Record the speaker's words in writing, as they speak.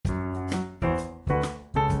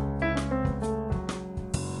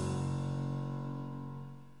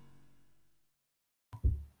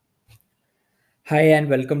Hi, and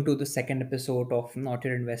welcome to the second episode of Not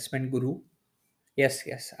Your Investment Guru. Yes,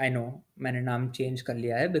 I know मैंने नाम change कर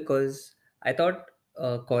लिया है because I thought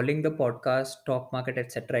calling the podcast stock market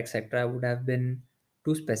etc would have been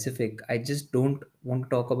too specific. I just don't want to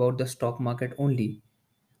talk about the stock market only.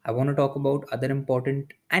 I want to talk about other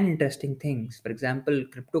important and interesting things. For example,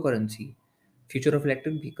 cryptocurrency, future of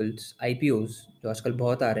electric vehicles, IPOs जो आजकल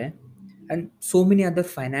बहुत आ रहे हैं, and so many other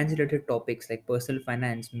finance related topics like personal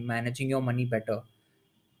finance, managing your money better.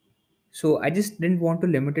 So I just didn't want to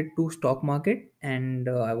limit it to stock market, and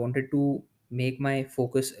I wanted to make my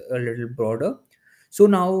focus a little broader. So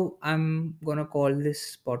now I'm gonna call this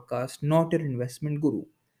podcast Not Your Investment Guru.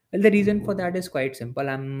 Well, the reason for that is quite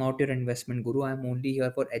simple. I'm not your investment guru. I'm only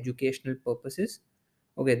here for educational purposes.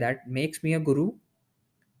 Okay, that makes me a guru.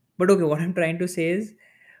 But okay, what I'm trying to say is,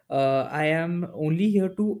 I am only here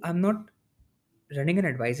to. I'm not running an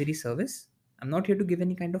advisory service. I'm not here to give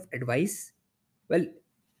any kind of advice. Well,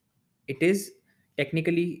 it is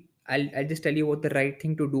technically, I'll just tell you what the right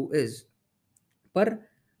thing to do is. पर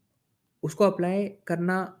उसको apply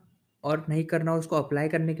करना और नहीं करना, उसको apply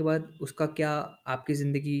करने के बाद उसका क्या आपकी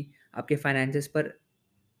ज़िंदगी, आपके फाइनेंसेस पर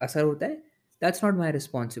असर होता है, that's not my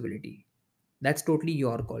responsibility. That's totally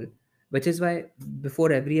your call. Which is why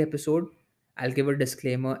before every episode, I'll give a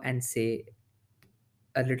disclaimer and say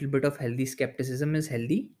a little bit of healthy skepticism is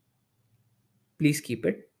healthy. Please keep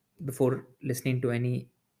it before listening to any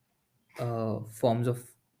forms of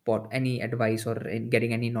any advice or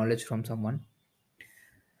getting any knowledge from someone.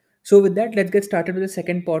 So with that, let's get started with the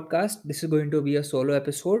second podcast. This is going to be a solo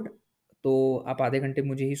episode. तो आप आधे घंटे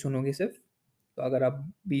मुझे ही सुनोगे सिर्फ. तो अगर आप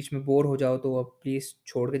बीच में बोर हो जाओ तो आप प्लीज़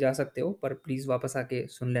छोड़ के जा सकते हो, पर प्लीज़ वापस आके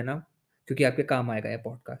सुन लेना, क्योंकि आपके काम आएगा ये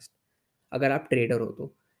पॉडकास्ट अगर आप ट्रेडर हो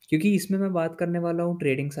तो. क्योंकि इसमें मैं बात करने वाला हूँ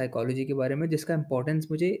ट्रेडिंग साइकोलॉजी के बारे में, जिसका इंपॉर्टेंस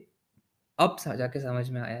मुझे अब जाके समझ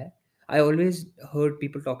में आया है. I always heard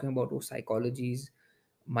people talking about वो psychologies.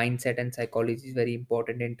 Mindset and psychology is very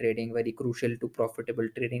important in trading, very crucial to profitable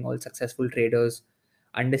trading. All successful traders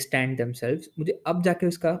understand themselves. मुझे अब जाके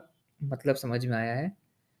उसका मतलब समझ में आया है.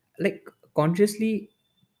 Like consciously,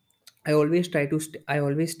 I always try to I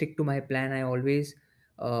always stick to my plan. I always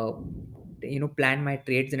uh, plan my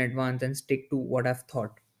trades in advance and stick to what I've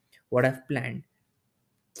thought, what I've planned.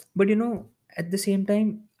 But at the same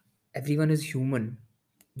time, everyone is human.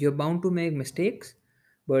 You're bound to make mistakes,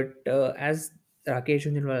 but as Rakesh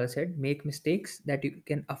Jhunjhunwala said, make mistakes that you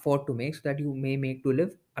can afford to make so that you may make to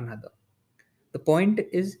live another. The point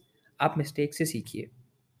is, आप mistake से सीखिए.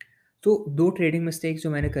 तो दो trading mistakes जो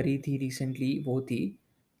मैंने करी थी recently वो थी,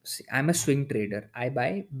 I am a swing trader, I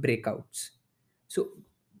buy breakouts. So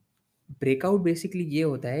breakout basically ये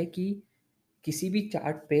होता है कि किसी भी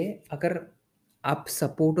चार्ट पे अगर आप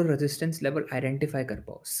सपोर्ट और रेजिस्टेंस लेवल आइडेंटिफाई कर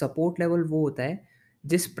पाओ. सपोर्ट लेवल वो होता है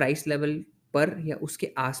जिस प्राइस लेवल पर या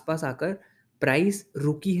उसके आसपास आकर प्राइस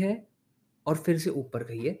रुकी है और फिर से ऊपर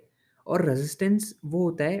गई है. और रेजिस्टेंस वो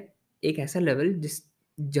होता है एक ऐसा लेवल जिस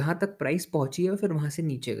जहाँ तक प्राइस पहुँची है और फिर वहाँ से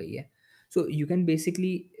नीचे गई है. So you can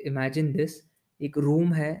basically imagine this. एक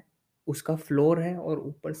रूम है, उसका फ्लोर है और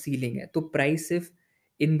ऊपर सीलिंग है, तो प्राइस सिर्फ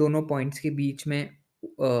इन दोनों पॉइंट्स के बीच में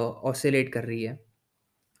ऑसिलेट कर रही है.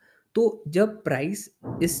 तो जब प्राइस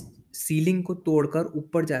इस सीलिंग को तोड़कर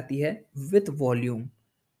ऊपर जाती है विथ वॉल्यूम,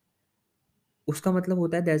 उसका मतलब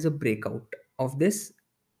होता है there is a breakout of this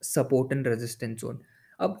support and resistance zone.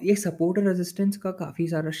 अब ये सपोर्ट एंड रेजिस्टेंस का काफ़ी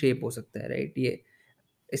सारा शेप हो सकता है, राइट. ये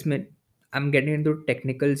इसमें I am getting into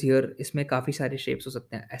technicals here. इसमें काफ़ी सारे शेप्स हो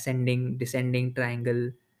सकते हैं, असेंडिंग, डिसेंडिंग,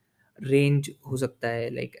 ट्रायंगल, रेंज हो सकता है,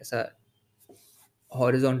 लाइक ऐसा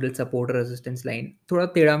हॉरिजॉन्टल सपोर्ट रेजिस्टेंस लाइन. थोड़ा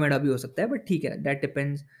टेढ़ा मेढ़ा भी हो सकता है, बट ठीक है, that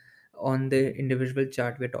depends on the individual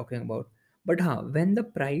chart we're talking about. But when the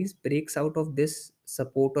price breaks out of this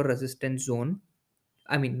support or resistance zone,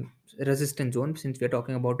 I mean resistance zone, since we're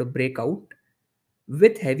talking about a breakout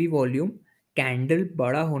with heavy volume, candle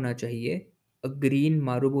बड़ा होना चाहिए. A green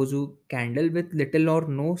Marubozu candle with little or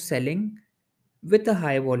no selling with a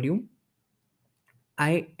high volume,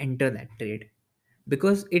 I enter that trade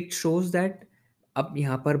because it shows that अब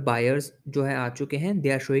यहाँ पर buyers जो है आ चुके हैं, they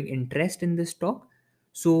are showing interest in this stock.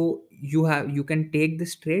 So you can take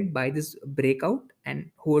this trade by this breakout and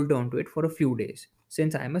hold on to it for a few days,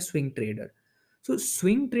 since I am a swing trader. So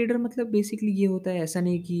swing trader मतलब basically ये होता है, ऐसा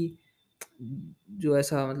नहीं कि जो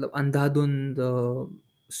ऐसा मतलब अंधाधुंध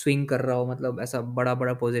स्विंग कर रहा हो, मतलब ऐसा बड़ा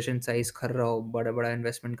बड़ा पोजीशन साइज कर रहा हो, बड़ा बड़ा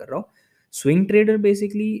इन्वेस्टमेंट कर रहा हो. स्विंग ट्रेडर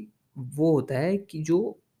बेसिकली वो होता है कि जो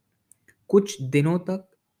कुछ दिनों तक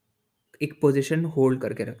एक पोजीशन होल्ड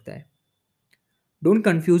करके रखता है. Don't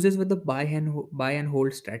confuse this with the buy and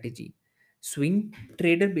hold strategy. Swing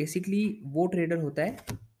trader basically वो ट्रेडर होता है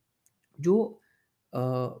जो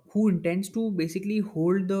who intends to basically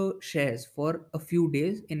hold the shares for a few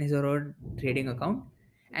days in his or her trading account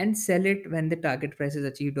and sell it when the target price is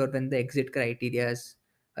achieved or when the exit criteria is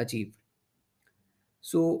achieved.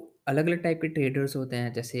 सो अलग अलग type के traders होते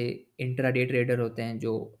हैं, जैसे intraday trader होते हैं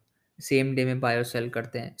जो same day में बाय और सेल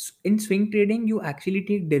करते हैं. In swing trading you actually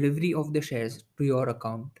take delivery of the shares to your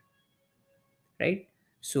account, right?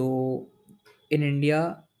 So in India,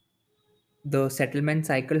 the settlement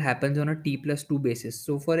cycle happens on a T plus two basis.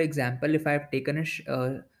 So, for example, if I've taken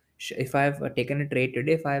if I've taken a trade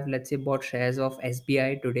today, if I've, let's say, bought shares of SBI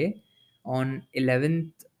today on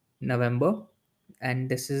 11th November,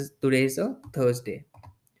 and this is today is a Thursday.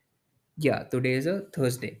 Yeah, today is a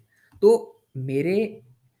Thursday. तो मेरे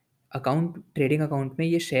account trading account में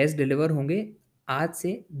ये shares deliver होंगे आज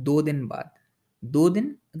से 2 दिन बाद. 2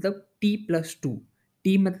 दिन मतलब T+2.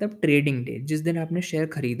 टी मतलब ट्रेडिंग डे, जिस दिन आपने शेयर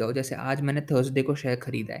खरीदा हो. जैसे आज मैंने थर्सडे को शेयर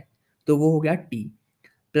खरीदा है, तो वो हो गया टी.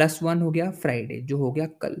 +1 हो गया फ्राइडे, जो हो गया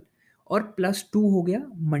कल. और +2 हो गया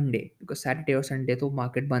मंडे, बिकॉज सैटरडे और संडे तो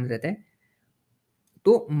मार्केट बंद रहता है.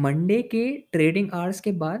 तो मंडे के ट्रेडिंग आवर्स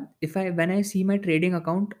के बाद if I when I see my trading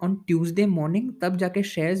account on Tuesday morning, तब जाके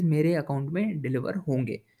शेयर्स मेरे अकाउंट में डिलीवर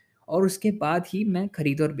होंगे और उसके बाद ही मैं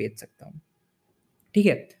खरीद और बेच सकता हूँ. ठीक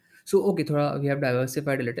है. सो ओके, थोड़ा we have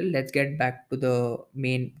diversified a little. Let's get back to the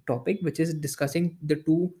main topic which is discussing the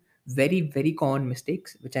two very very common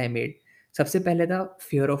mistakes which I made. सबसे पहले था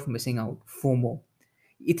fear of missing out, FOMO.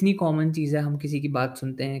 इतनी common चीज़ है, हम किसी की बात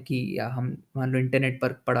सुनते हैं कि या हम मान लो इंटरनेट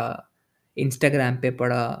पर पढ़ा, इंस्टाग्राम पे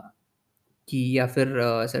पढ़ा कि या फिर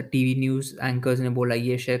ऐसा टीवी न्यूज़ एंकर्स ने बोला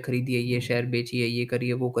ये शेयर खरीदिए, ये शेयर बेचिए, ये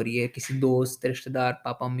करिए, वो करिए. किसी दोस्त, रिश्तेदार,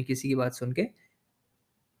 पापा मम्मी किसी की बात सुन के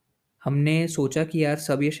हमने सोचा कि यार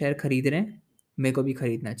सब ये शेयर खरीद रहे हैं, मेरे को भी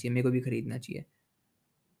खरीदना चाहिए, मेरे को भी खरीदना चाहिए.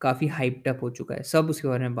 काफ़ी हाइप्ड अप हो चुका है, सब उसके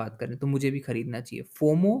बारे में बात कर रहे हैं, तो मुझे भी खरीदना चाहिए.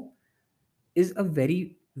 FOMO is a very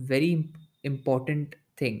very important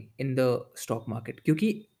thing in the stock market, क्योंकि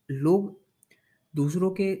लोग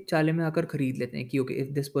दूसरों के चाले में आकर खरीद लेते हैं कि okay if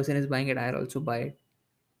this person is buying it I also by it,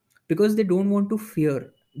 because they don't want to fear.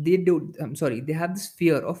 They do, I'm sorry, they have this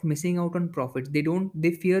fear of missing out on profits.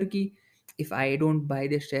 They fear ki if I don't buy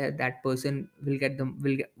this share, that person will get them,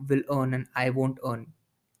 will earn and I won't earn.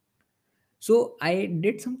 So I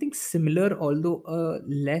did something similar, although a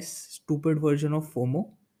less stupid version of FOMO.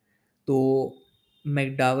 तो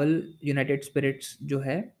McDowell United Spirits जो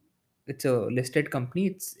है, it's a listed company.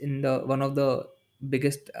 It's in the one of the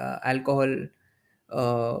biggest alcohol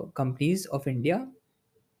companies of India.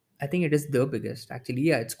 I think it is the biggest actually.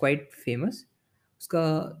 Yeah, it's quite famous. उसका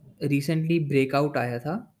recently breakout आया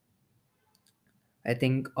था. I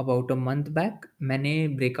think about a month back मैंने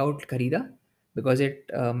breakout खरीदा because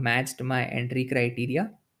it matched my entry criteria.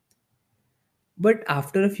 But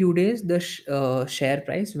after a few days, the share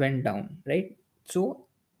price went down, right? So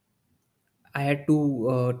I had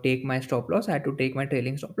to take my stop loss. I had to take my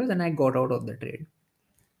trailing stop loss, and I got out of the trade.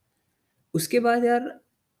 उसके बाद यार,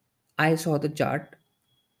 I saw the chart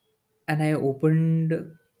and I opened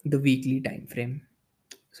the weekly time frame.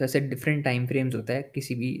 So ऐसे different time frames होता है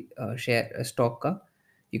किसी भी share stock का.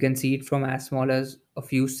 You can see it from as small as a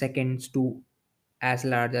few seconds to as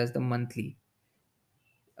large as the monthly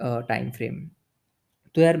time frame.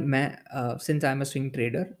 तो यार मैं since I am a swing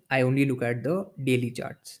trader, I only look at the daily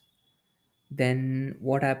charts. Then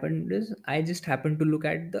what happened is I just happened to look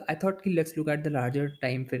at the, I thought ki let's look at the larger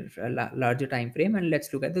time frame and let's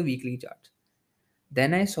look at the weekly charts.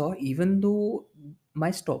 Then I saw even though my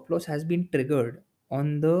stop loss has been triggered on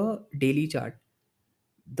the daily chart,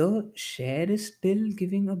 the share is still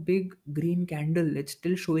giving a big green candle. It's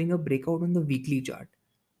still showing a breakout on the weekly chart.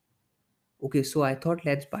 Okay, so I thought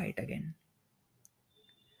let's buy it again.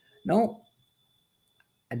 Now,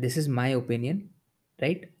 this is my opinion,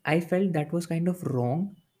 right? I felt that was kind of wrong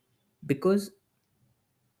because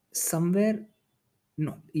somewhere,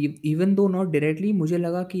 no, even though not directly, मुझे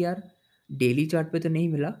लगा कि यार daily chart पे तो नहीं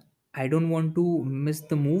मिला. I don't want to miss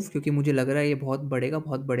the move, क्योंकि मुझे लग रहा है ये बहुत बढ़ेगा,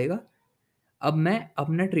 बहुत बढ़ेगा. अब मैं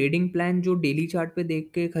अपना ट्रेडिंग प्लान जो डेली चार्ट पे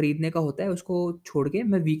देख के खरीदने का होता है उसको छोड़ के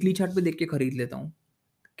मैं वीकली चार्ट पे देख के खरीद लेता हूँ.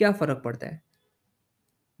 क्या फ़र्क पड़ता है?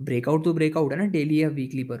 ब्रेकआउट तो ब्रेकआउट है ना, डेली या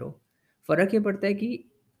वीकली पर हो. फ़र्क ये पड़ता है कि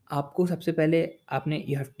आपको सबसे पहले आपने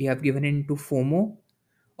you have given in to FOMO,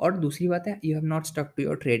 और दूसरी बात है you have not stuck to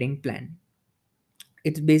your trading plan.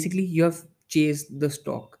 It's basically you have chase the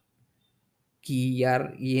stock कि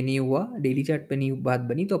यार ये नहीं हुआ, डेली चार्ट पे नहीं बात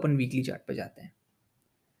बनी, तो अपन वीकली चार्ट पे जाते हैं.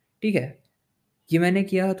 ठीक है. ये मैंने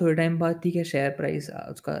किया. थोड़े टाइम बाद ठीक है, शेयर प्राइस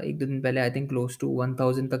उसका एक दो दिन पहले आई थिंक क्लोज टू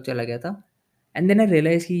 1000 तक चला गया था. एंड देन आई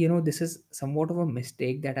रियलाइज कि this is somewhat of a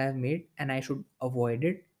mistake that I have made and I should avoid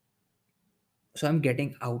it. So I am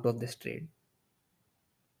getting out of this trade.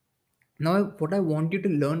 Now what I want you to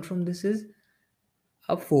learn from this is,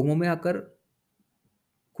 आप FOMO में आकर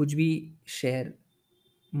कुछ भी share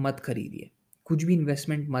मत खरीदिए, कुछ भी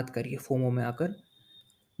investment मत करिए फोमो में आकर।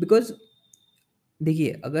 बिकॉज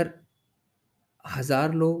देखिए, अगर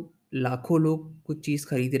हज़ार लोग, लाखों लोग कुछ चीज़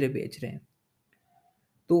खरीद रहे बेच रहे हैं,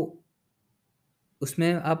 तो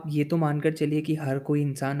उसमें आप ये तो मानकर चलिए कि हर कोई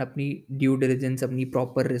इंसान अपनी ड्यू डिलिजेंस, अपनी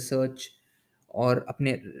प्रॉपर रिसर्च और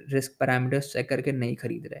अपने रिस्क पैरामीटर्स चेक करके नहीं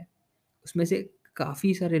खरीद रहे हैं। उसमें से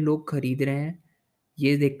काफ़ी सारे लोग खरीद रहे हैं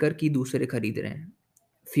ये देखकर कि दूसरे खरीद रहे हैं।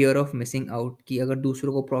 फ़ियर ऑफ मिसिंग आउट, कि अगर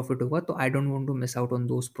दूसरों को प्रॉफ़िट होगा तो I don't want to miss out on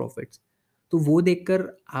those profits. तो वो देखकर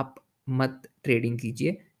आप मत ट्रेडिंग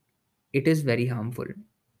कीजिए, इट इज़ वेरी हार्मफुल।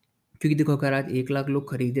 क्योंकि देखो, अगर आज 1 लाख लोग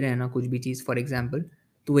खरीद रहे हैं ना कुछ भी चीज़ फॉर एग्ज़ाम्पल,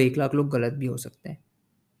 तो वो 1 लाख लोग गलत भी हो सकते हैं।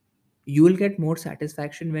 You will get more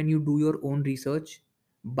satisfaction when you do your own research,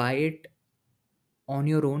 buy it on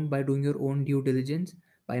your own by doing your own due diligence,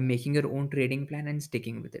 by making your own trading plan and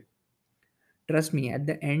sticking with it. Trust me, at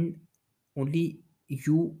the end, only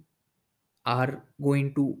you are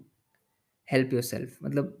going to help yourself.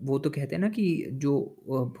 मतलब वो तो कहते हैं ना कि जो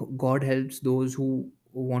God helps those who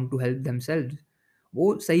want to help themselves,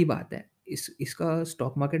 वो सही बात है। इसका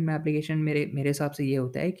स्टॉक मार्केट में एप्लीकेशन मेरे मेरे हिसाब से ये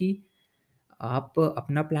होता है कि आप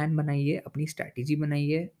अपना प्लान बनाइए, अपनी स्ट्रैटेजी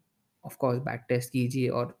बनाइए, ऑफ कोर्स बैक टेस्ट कीजिए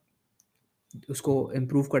और उसको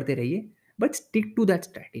इम्प्रूव करते रहिए, but stick to that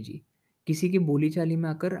strategy. किसी की बोली-चाली में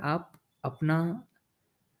आकर आप अपना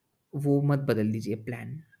वो मत बदल दीजिए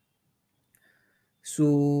plan. So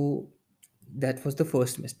that was the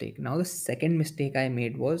first mistake. Now the second mistake I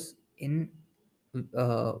made was in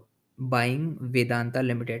uh, buying Vedanta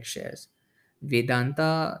Limited shares. Vedanta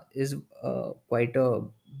is quite a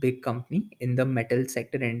big company in the metal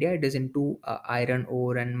sector in India. It is into iron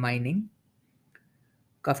ore and mining.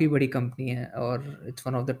 काफ़ी बड़ी company है और it's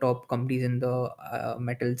one of the top companies in the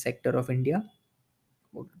metal sector of India.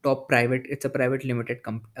 Top private, it's a private limited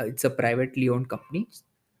company, it's a privately owned company,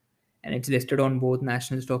 and it's listed on both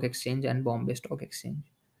National Stock Exchange and Bombay Stock Exchange.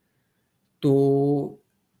 So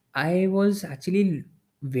I was actually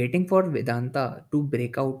waiting for Vedanta to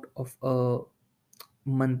break out of a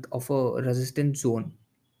month of a resistance zone.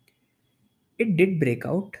 It did break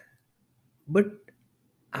out, but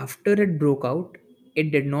after it broke out, it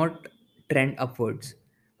did not trend upwards.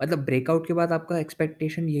 मतलब breakout के बाद आपका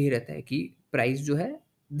expectation यही रहता है कि price जो है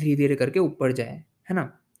धीरे धीरे करके ऊपर जाए, है ना?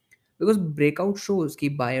 बिकॉज ब्रेकआउट शोज कि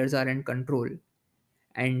buyers are in control,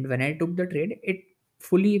 and when I took the trade it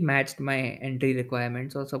fully matched my entry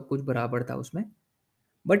requirements और सब कुछ बराबर था उसमें।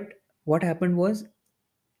 बट व्हाट हैपेंड वाज,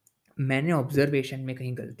 मैंने ऑब्जर्वेशन में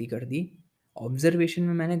कहीं गलती कर दी। ऑब्जर्वेशन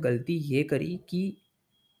में मैंने गलती ये करी कि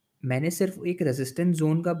मैंने सिर्फ एक रेजिस्टेंस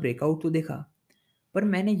जोन का ब्रेकआउट तो देखा, पर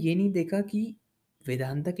मैंने ये नहीं देखा कि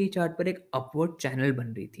वेदांता के चार्ट पर एक अपवर्ड चैनल बन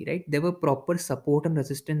रही थी, right? There were proper support and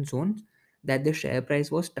resistance Jones that the share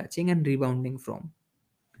price was touching and rebounding from.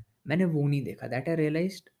 मैंने वो नहीं देखा, that I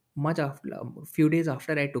realised much after few days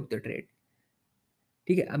after I took the trade.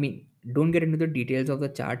 ठीक है, I mean don't get into the details of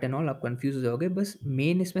the chart and all, आप confuse हो जाओगे। बस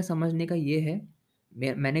मेन इसमें समझने का ये है,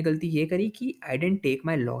 मैंने गलती ये करी कि आई didn't take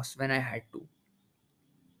my loss when I had to.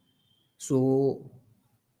 सो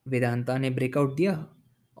वेदांता ने ब्रेकआउट दिया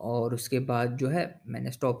और उसके बाद जो है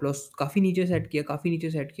मैंने स्टॉप लॉस काफ़ी नीचे सेट किया, काफ़ी नीचे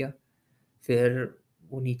सेट किया। फिर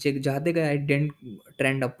वो नीचे जाते गए, I didn't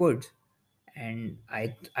trend upwards, and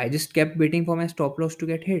I just kept waiting for my stop loss to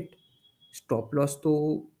get hit. Stop loss तो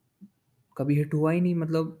कभी हिट हुआ ही नहीं,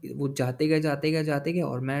 मतलब वो जाते गए, जाते गए, जाते गए,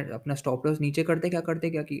 और मैं अपना स्टॉप लॉस नीचे करते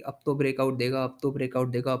क्या कि अब तो ब्रेकआउट देगा, अब तो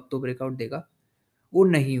ब्रेकआउट देगा, अब तो ब्रेकआउट देगा। वो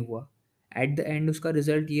नहीं हुआ। एट द एंड उसका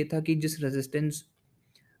रिजल्ट ये था कि जिस रेजिस्टेंस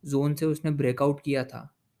ज़ोन से उसने ब्रेकआउट किया था,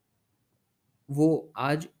 वो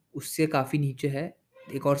आज उससे काफ़ी नीचे है,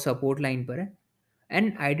 एक और सपोर्ट लाइन पर है।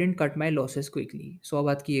 And I didn't cut my losses quickly. 100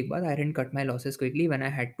 बात की एक बात, I didn't cut my losses quickly when I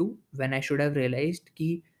had to, when I should have realised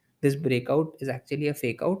कि this breakout is actually a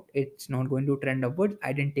fake out, it's not going to trend upwards,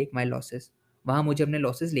 I didn't take my losses. वहाँ मुझे अपने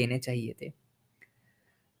losses लेने चाहिए थे,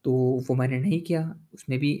 तो वो मैंने नहीं किया।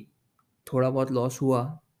 उसमें भी थोड़ा बहुत लॉस हुआ,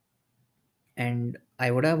 and I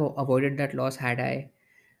would have avoided that loss had I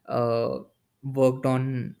worked on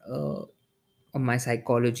my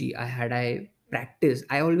psychology. I practiced.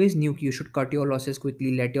 I always knew you should cut your losses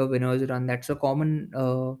quickly, let your winners run. That's a common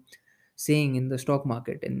saying in the stock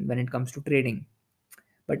market and when it comes to trading.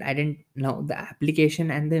 But I didn't. Now the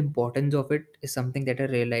application and the importance of it is something that I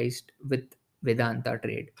realized with Vedanta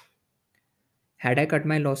trade. Had I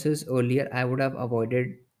cut my losses earlier, I would have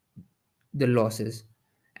avoided the losses,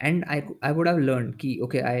 and I would have learned कि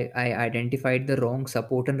okay, I identified the wrong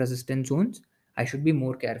support and resistance zones, I should be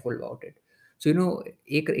more careful about it. So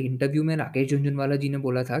एक interview में राकेश झुनझुनवाला जी ने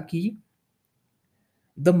बोला था कि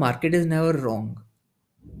the market is never wrong,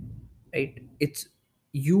 right? It's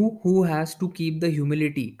you who has to keep the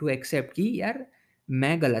humility to accept कि यार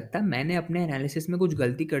मैं गलत था, मैंने अपने एनालिसिस में कुछ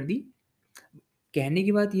गलती कर दी। कहने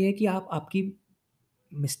की बात ये है कि आप आपकी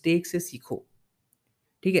मिस्टेक से सीखो,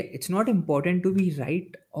 ठीक है? It's not important to be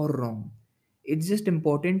right और wrong, it's just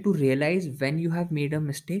important to realise when you have made a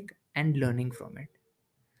mistake and learning from it.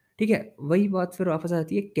 ठीक है, वही बात फिर वापस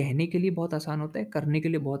आती है, कहने के लिए बहुत आसान होता है, करने के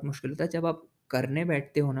लिए बहुत मुश्किल होता है। जब आप करने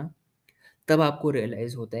बैठते हो ना, तब आपको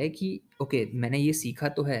रियलाइज होता है कि ओके, मैंने ये सीखा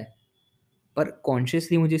तो है, पर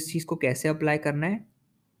कॉन्शियसली मुझे इस चीज़ को कैसे अप्लाई करना है,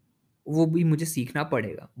 वो भी मुझे सीखना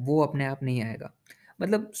पड़ेगा, वो अपने आप नहीं आएगा।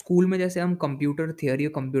 मतलब स्कूल में जैसे हम कंप्यूटर थियरी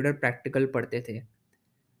और कंप्यूटर प्रैक्टिकल पढ़ते थे,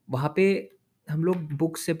 वहाँ पे हम लोग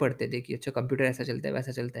बुक से पढ़ते थे कि अच्छा कंप्यूटर ऐसा चलता है,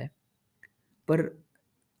 वैसा चलता है। पर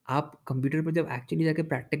आप कंप्यूटर पर जब एक्चुअली जाके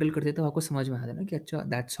प्रैक्टिकल करते तो आपको समझ में आता है ना कि अच्छा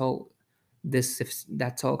that's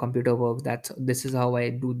how computer works, that's this is how I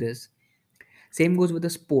do this. Same goes with the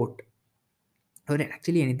sport और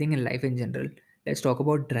actually anything in life in general. Let's talk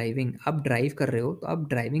about driving. आप ड्राइव कर रहे हो तो आप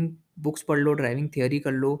ड्राइविंग बुक्स पढ़ लो, ड्राइविंग थियरी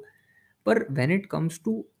कर लो, पर when it comes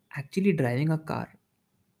to actually driving a car,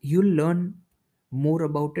 you learn more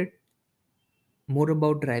about it, more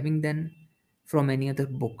about driving than from any other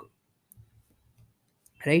book,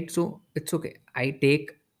 right? So it's okay, I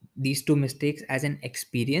take these two mistakes as an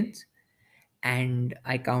experience and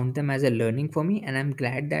I count them as a learning for me, and I'm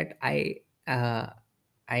glad that uh,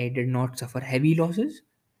 I did not suffer heavy losses.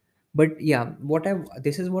 But yeah,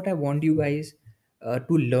 this is what I want you guys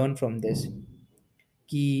to learn from this,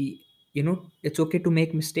 ki it's okay to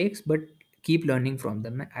make mistakes, but keep learning from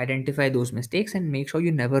them, identify those mistakes and make sure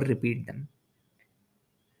you never repeat them.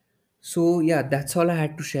 So yeah, that's all I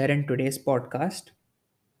had to share in today's podcast.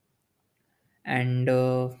 And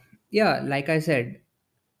yeah, like I said,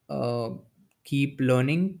 uh, keep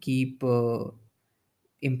learning, keep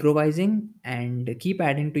improvising, and keep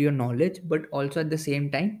adding to your knowledge. But also at the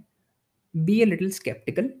same time, be a little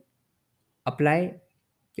skeptical. Apply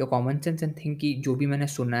your common sense and think कि जो भी मैंने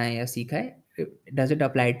सुना है या सीखा है, does it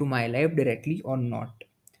apply to my life directly or not?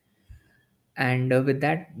 And with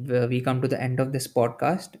that, we come to the end of this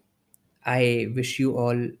podcast. I wish you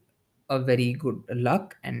all a very good luck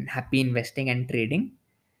and happy investing and trading.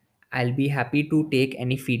 I'll be happy to take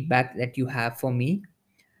any feedback that you have for me.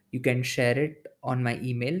 You can share it on my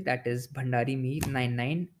email, that is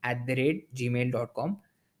bhandarime99@gmail.com.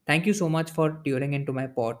 Thank you so much for tuning into my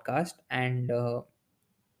podcast and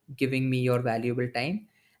giving me your valuable time.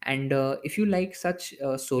 And if you like such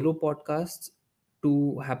solo podcasts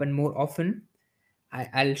to happen more often,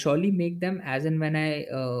 I'll surely make them as and when I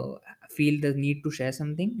feel the need to share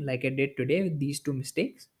something like I did today with these two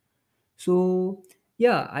mistakes. So,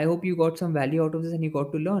 yeah, I hope you got some value out of this and you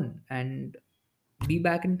got to learn. And be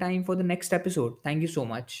back in time for the next episode. Thank you so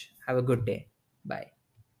much. Have a good day. Bye.